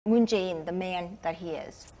Moon Jae-in, the man that he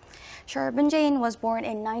is? Sure. Moon Jae-in was born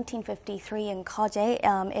in 1953 in Geoje.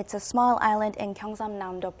 It's a small island in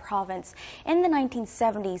Gyeongsangnam-do Province. In the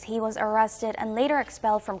 1970s, he was arrested and later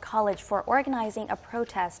expelled from college for organizing a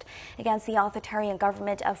protest against the authoritarian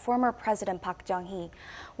government of former President Park Chung-hee.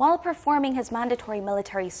 While performing his mandatory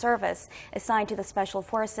military service assigned to the Special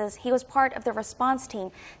Forces, he was part of the response team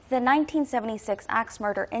to the 1976 axe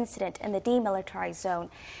murder incident in the Demilitarized Zone.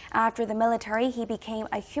 After the military, he became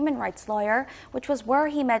a human rights lawyer, which was where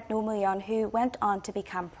he met Roh Moo-hyun, who went on to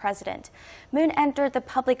become president. Moon entered the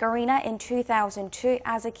public arena in 2002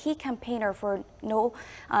 as a key campaigner for Roh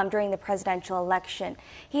during the presidential election.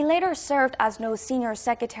 He later served as Roh's senior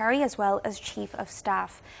secretary as well as chief of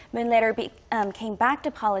staff. Moon later came back to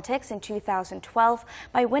politics in 2012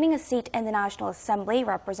 by winning a seat in the National Assembly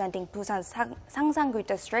representing Busan's Sasang-gu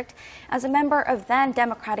district as a member of then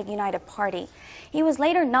Democratic United Party. He was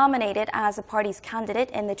later nominated as the party's candidate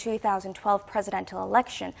in the 2012 presidential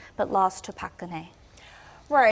election, but lost to Park Chung-hee.